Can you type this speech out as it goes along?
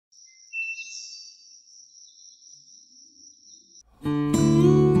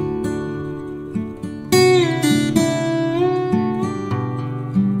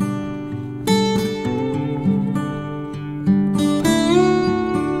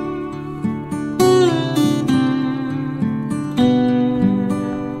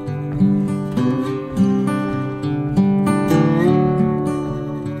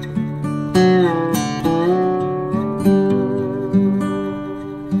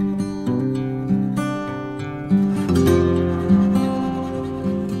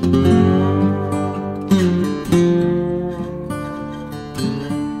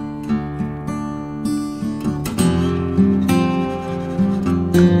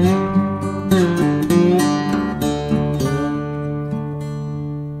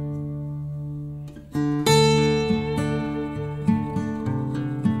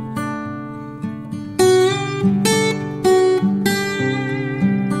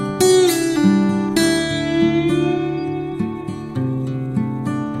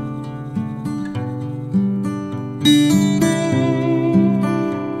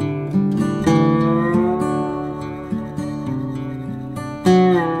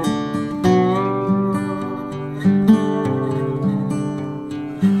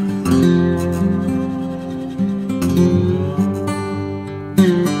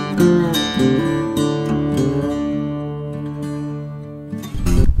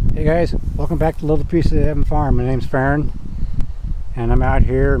Hey guys, welcome back to Little Piece of Heaven Farm. My name's Farron, and I'm out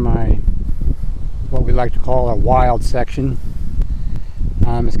here in my what we like to call our wild section.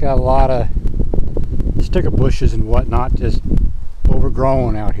 It's got a lot of sticker bushes and whatnot just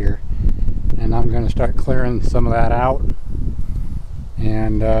overgrown out here, and I'm going to start clearing some of that out,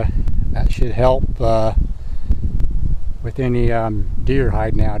 and that should help with any deer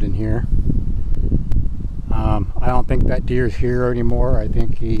hiding out in here. I don't think that deer's here anymore. I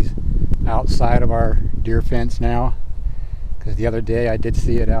think he's outside of our deer fence now, because the other day I did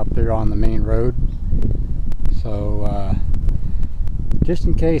see it out there on the main road. So just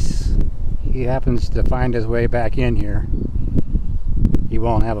in case he happens to find his way back in here, he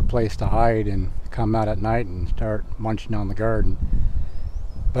won't have a place to hide and come out at night and start munching on the garden.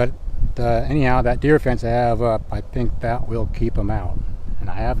 But anyhow, that deer fence I have up, I think that will keep him out. And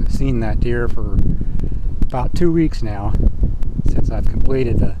I haven't seen that deer for about 2 weeks now, since I've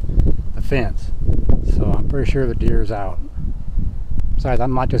completed the fence. So I'm pretty sure the deer's out. Besides,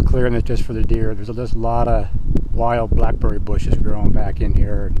 I'm not just clearing it just for the deer. There's just a lot of wild blackberry bushes growing back in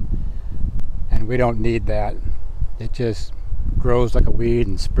here, and we don't need that. It just grows like a weed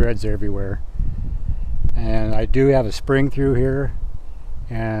and spreads everywhere. And I do have a spring through here,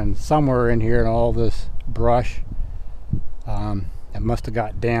 and somewhere in here in all this brush, it must have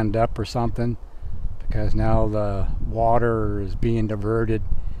got dammed up or something, because now the water is being diverted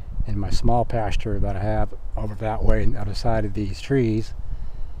in my small pasture that I have over that way on the other side of these trees,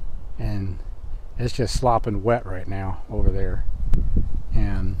 and it's just slopping wet right now over there.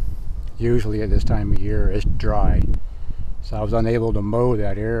 And usually at this time of year it's dry, so I was unable to mow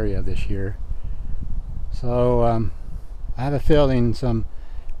that area this year. So I have a feeling some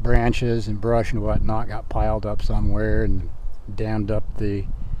branches and brush and whatnot got piled up somewhere and dammed up the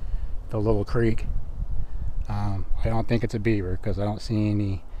little creek. I don't think it's a beaver, because I don't see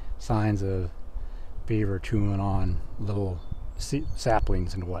any signs of beaver chewing on little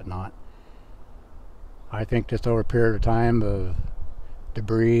saplings and whatnot. I think just over a period of time of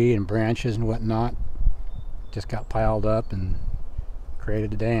debris and branches and whatnot just got piled up and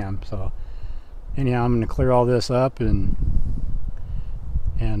created a dam. So anyhow, I'm going to clear all this up and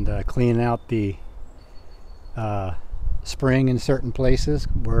clean out the spring in certain places.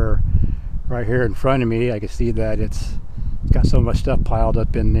 Where right here in front of me, I can see that it's got so much stuff piled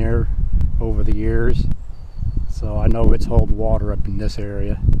up in there over the years, so I know it's holding water up in this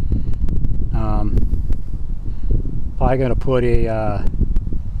area. Probably going to put a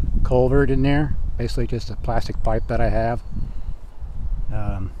culvert in there, basically just a plastic pipe that I have.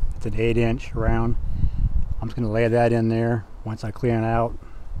 It's an 8-inch round. I'm just going to lay that in there. Once I clean it out,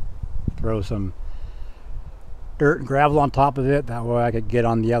 throw some dirt and gravel on top of it, that way I could get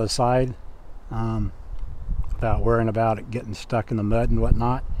on the other side without worrying about it getting stuck in the mud and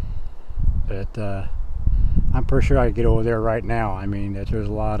whatnot. But I'm pretty sure I could get over there right now. I mean, there's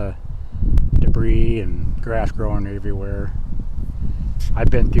a lot of debris and grass growing everywhere.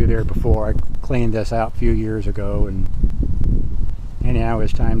 I've been through there before. I cleaned this out a few years ago, and anyhow,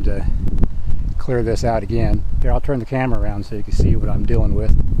 it's time to clear this out again. Here, I'll turn the camera around so you can see what I'm dealing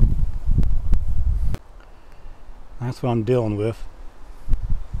with. That's what I'm dealing with.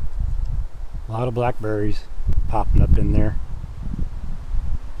 A lot of blackberries popping up in there.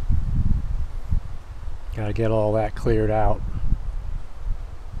 Gotta get all that cleared out.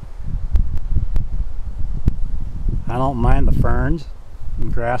 I don't mind the ferns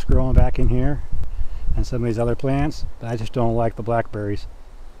and grass growing back in here and some of these other plants, but I just don't like the blackberries.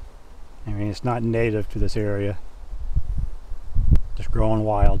 I mean, it's not native to this area. Just growing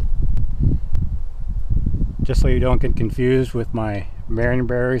wild. Just so you don't get confused with my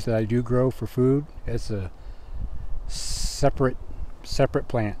marionberries that I do grow for food, it's a separate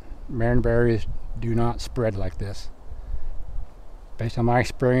plant. Marionberries do not spread like this. Based on my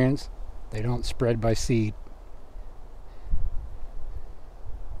experience, they don't spread by seed.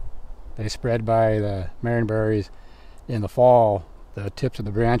 They spread by the marionberries in the fall. The tips of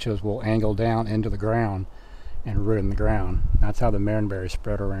the branches will angle down into the ground and root in the ground. That's how the marionberries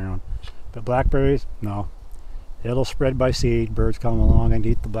spread around. But blackberries, no. It'll spread by seed. Birds come along and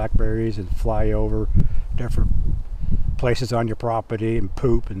eat the blackberries and fly over different places on your property and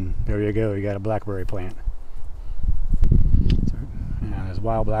poop, and there you go, you got a blackberry plant. So, yeah, this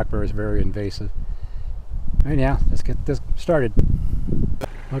wild blackberry is very invasive. Anyhow, let's get this started.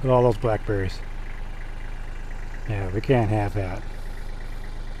 Look at all those blackberries. Yeah, we can't have that.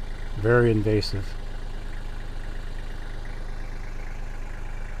 Very invasive.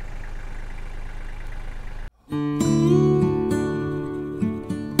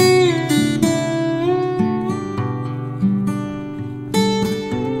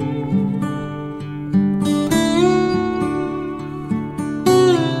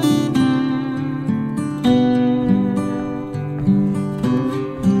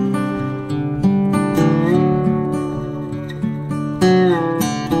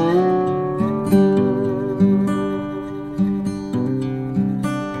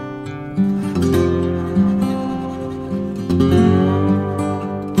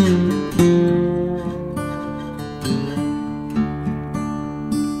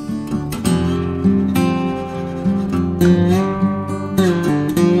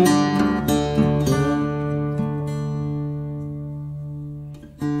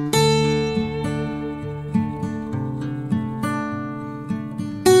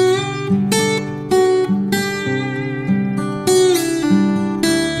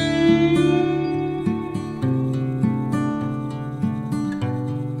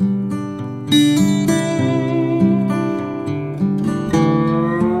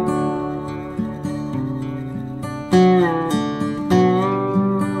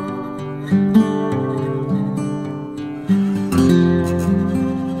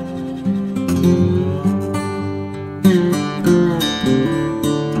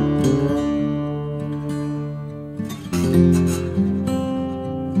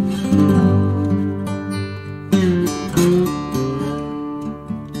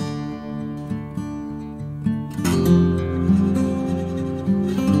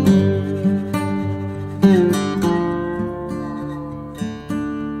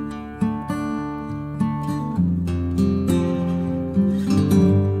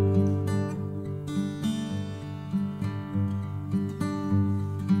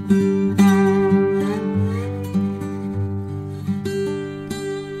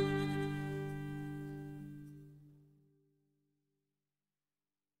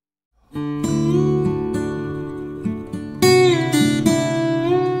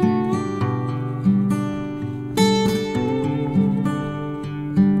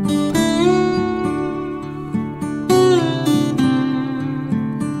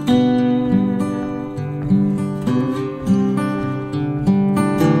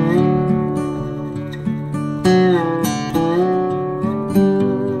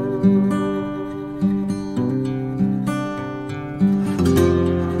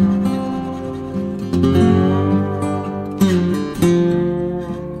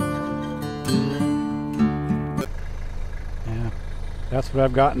 That's what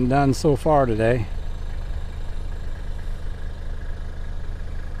I've gotten done so far today.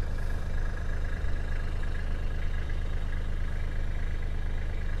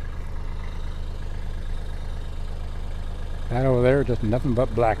 That over there, just nothing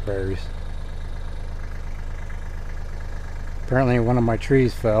but blackberries. Apparently one of my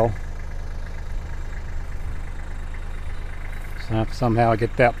trees fell. So I have to somehow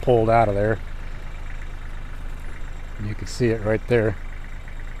get that pulled out of there. And you can see it right there.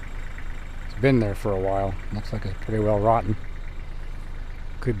 It's been there for a while. Looks like it's pretty well rotten.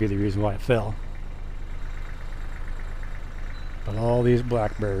 Could be the reason why it fell. But all these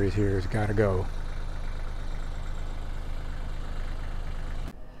blackberries here has got to go.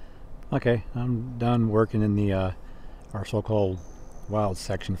 Okay, I'm done working in the our so-called wild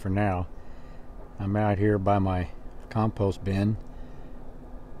section for now. I'm out here by my compost bin,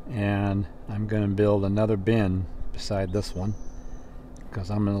 and I'm going to build another bin beside this one,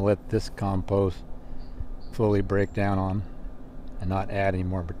 because I'm going to let this compost fully break down on and not add any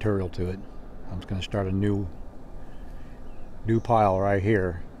more material to it. I'm just going to start a new pile right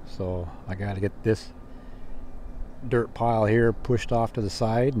here. So I got to get this dirt pile here pushed off to the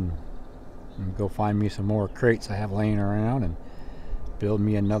side and go find me some more crates I have laying around and build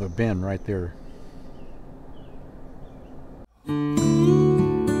me another bin right there.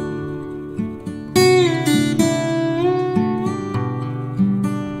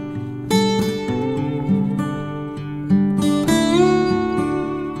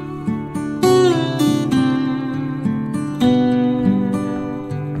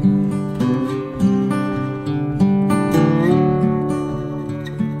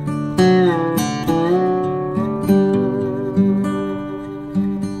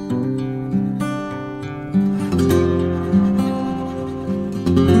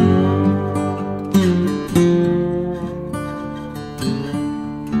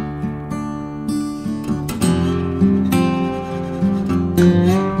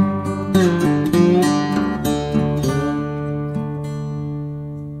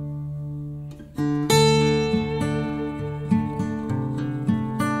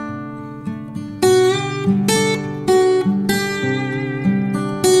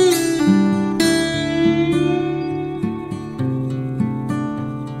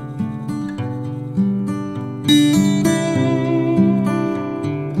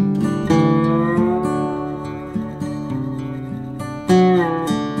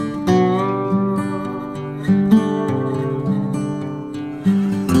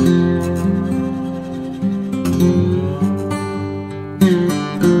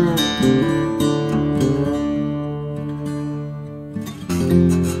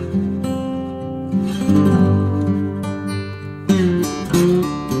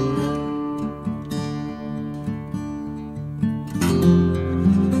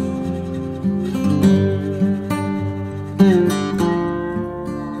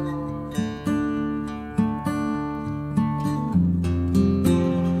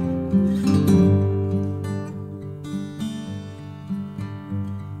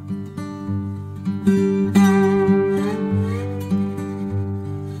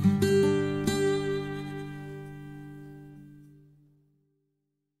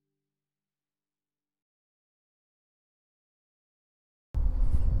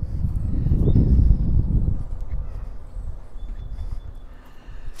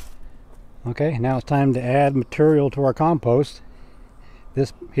 Okay, now it's time to add material to our compost.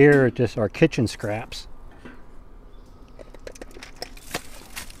 This here is just our kitchen scraps.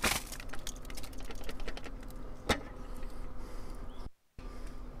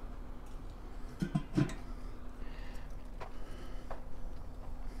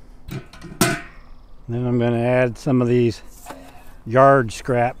 Then I'm going to add some of these yard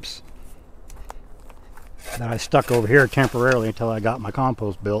scraps that I stuck over here temporarily until I got my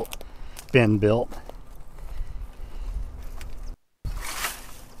compost bin built.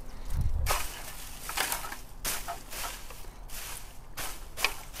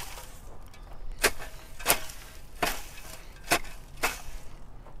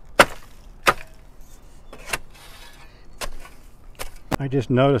 I just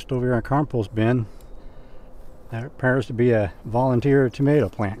noticed over here in our compost bin there appears to be a volunteer tomato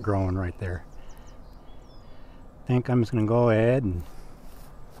plant growing right there. I think I'm just going to go ahead and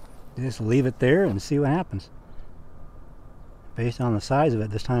just leave it there and see what happens. Based on the size of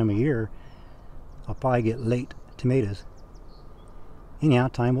it this time of year, I'll probably get late tomatoes. Anyhow,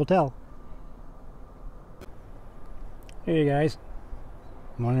 time will tell. Hey guys,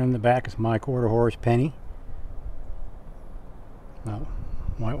 one in the back is my quarter horse Penny. That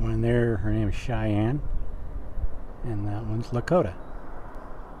white one in there, her name is Cheyenne. And that one's Lakota.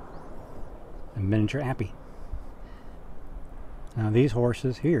 A miniature Appy. Now these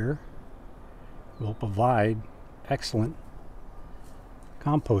horses here will provide excellent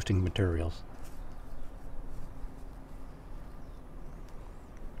composting materials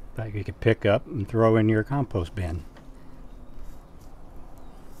that you can pick up and throw in your compost bin.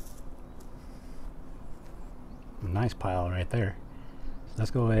 A nice pile right there. So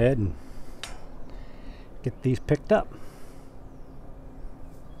let's go ahead and get these picked up.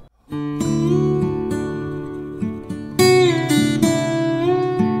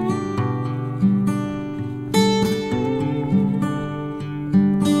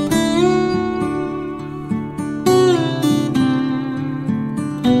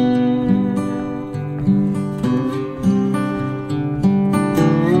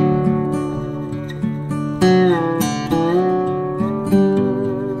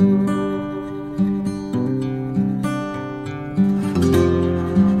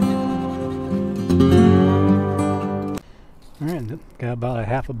 Alright, got about a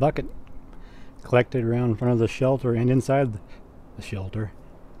half a bucket collected around in front of the shelter and inside the shelter.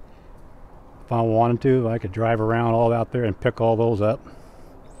 If I wanted to, I could drive around all out there and pick all those up.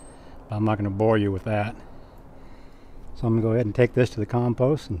 But I'm not going to bore you with that. So I'm going to go ahead and take this to the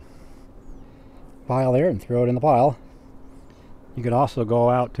compost and pile there and throw it in the pile. You could also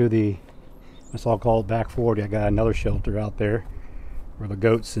go out to the, it's all called back 40. I got another shelter out there where the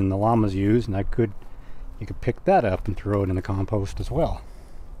goats and the llamas use, and you could pick that up and throw it in the compost as well.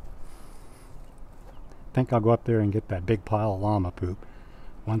 I think I'll go up there and get that big pile of llama poop.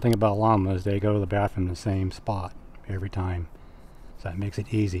 One thing about llamas, they go to the bathroom in the same spot every time. So that makes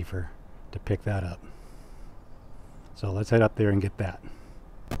it easy to pick that up. So let's head up there and get that.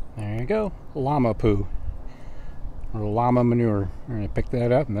 There you go, llama poo. Or llama manure. We're going to pick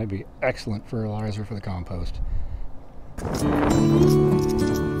that up and that'd be excellent fertilizer for the compost.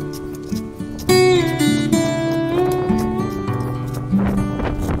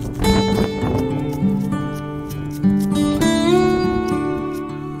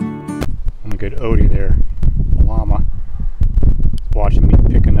 Good Odie there, the llama, watching me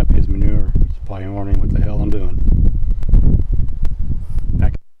picking up his manure. He's probably wondering what the hell I'm doing.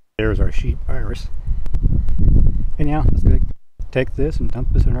 Back there's our sheep Iris. Anyhow, let's go take this and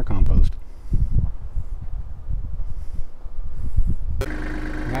dump this in our compost.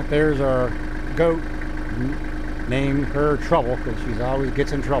 And that there's our goat. Named her Trouble because she always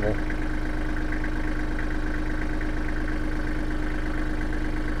gets in trouble.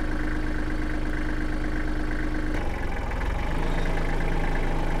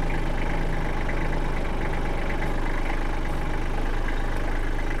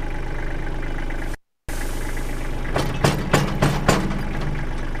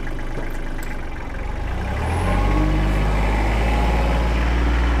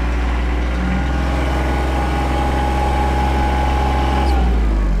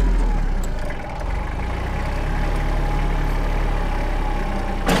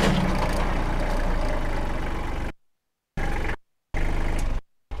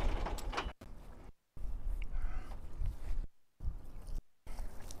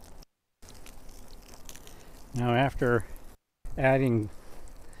 Now after adding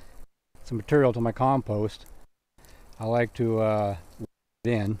some material to my compost, I like to let it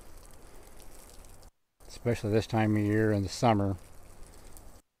in, especially this time of year in the summer.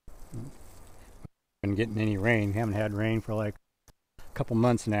 Been getting any rain. Haven't had rain for like a couple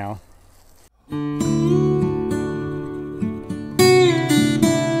months now.